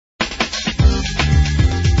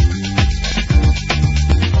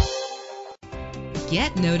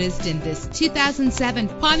Get noticed in this 2007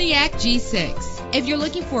 Pontiac G6. If you're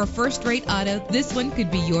looking for a first-rate auto, this one could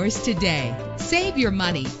be yours today. Save your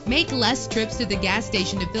money. Make less trips to the gas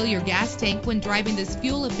station to fill your gas tank when driving this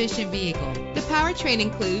fuel-efficient vehicle. The powertrain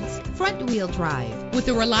includes front-wheel drive with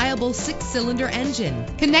a reliable 6-cylinder engine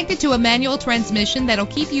connected to a manual transmission that'll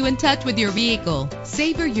keep you in touch with your vehicle.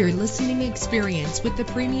 Savor your listening experience with the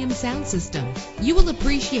premium sound system. You will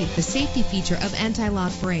appreciate the safety feature of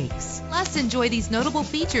anti-lock brakes. Plus, enjoy these notable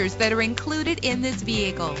features that are included in this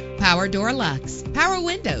vehicle: power door locks, power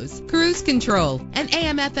windows, cruise control, an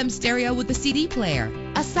AM/FM stereo with a CD player,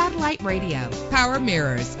 a satellite radio, power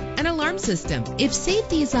mirrors, an alarm system. If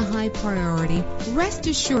safety is a high priority, rest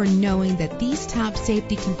assured knowing that these top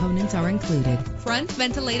safety components are included: front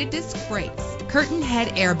ventilated disc brakes, curtain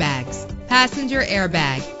head airbags, passenger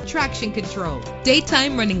airbag, traction control,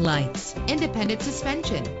 daytime running lights, independent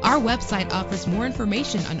suspension. Our website offers more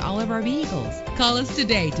information on all of our vehicles. Call us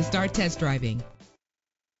today to start test driving.